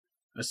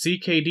A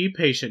CKD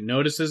patient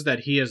notices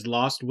that he has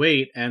lost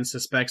weight and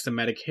suspects the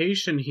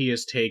medication he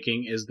is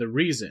taking is the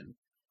reason.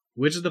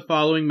 Which of the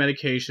following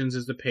medications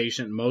is the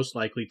patient most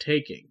likely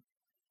taking?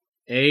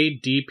 A.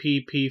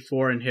 DPP-4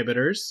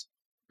 inhibitors,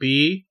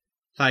 B.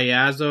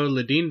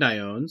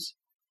 Thiazolidinediones,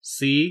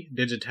 C.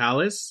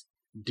 Digitalis,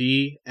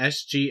 D.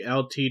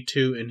 SGLT2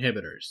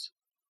 inhibitors.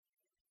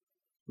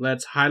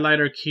 Let's highlight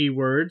our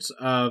keywords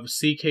of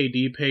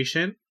CKD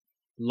patient,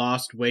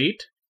 lost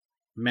weight,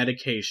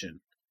 medication,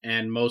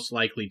 and most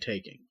likely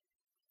taking.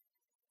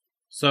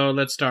 So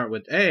let's start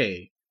with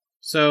A.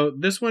 So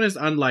this one is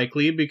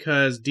unlikely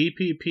because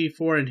DPP-4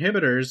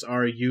 inhibitors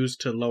are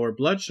used to lower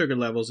blood sugar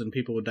levels in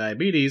people with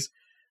diabetes,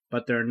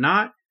 but they're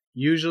not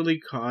usually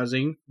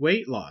causing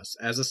weight loss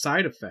as a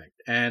side effect,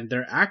 and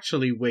they're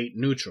actually weight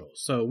neutral.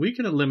 So we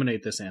can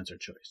eliminate this answer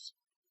choice.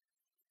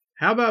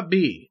 How about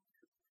B?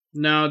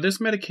 No,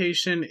 this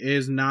medication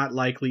is not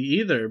likely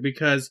either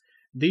because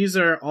these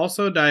are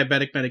also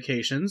diabetic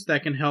medications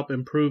that can help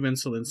improve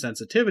insulin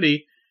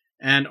sensitivity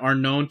and are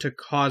known to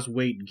cause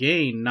weight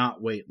gain, not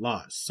weight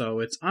loss. So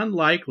it's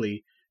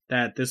unlikely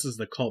that this is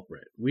the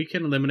culprit. We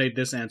can eliminate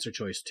this answer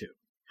choice too.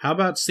 How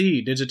about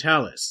C,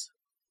 Digitalis?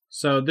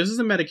 So this is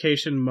a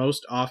medication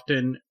most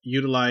often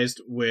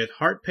utilized with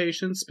heart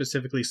patients,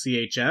 specifically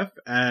CHF,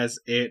 as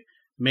it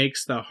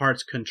makes the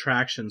heart's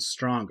contractions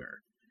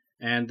stronger.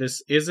 And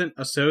this isn't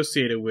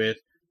associated with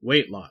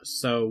weight loss,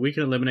 so we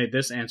can eliminate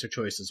this answer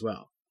choice as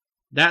well.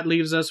 That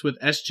leaves us with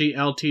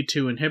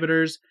SGLT2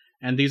 inhibitors,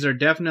 and these are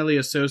definitely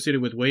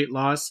associated with weight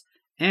loss,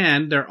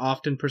 and they're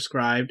often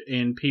prescribed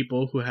in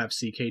people who have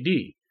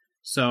CKD.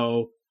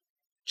 So,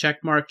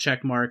 check mark,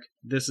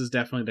 this is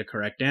definitely the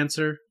correct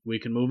answer. We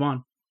can move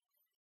on.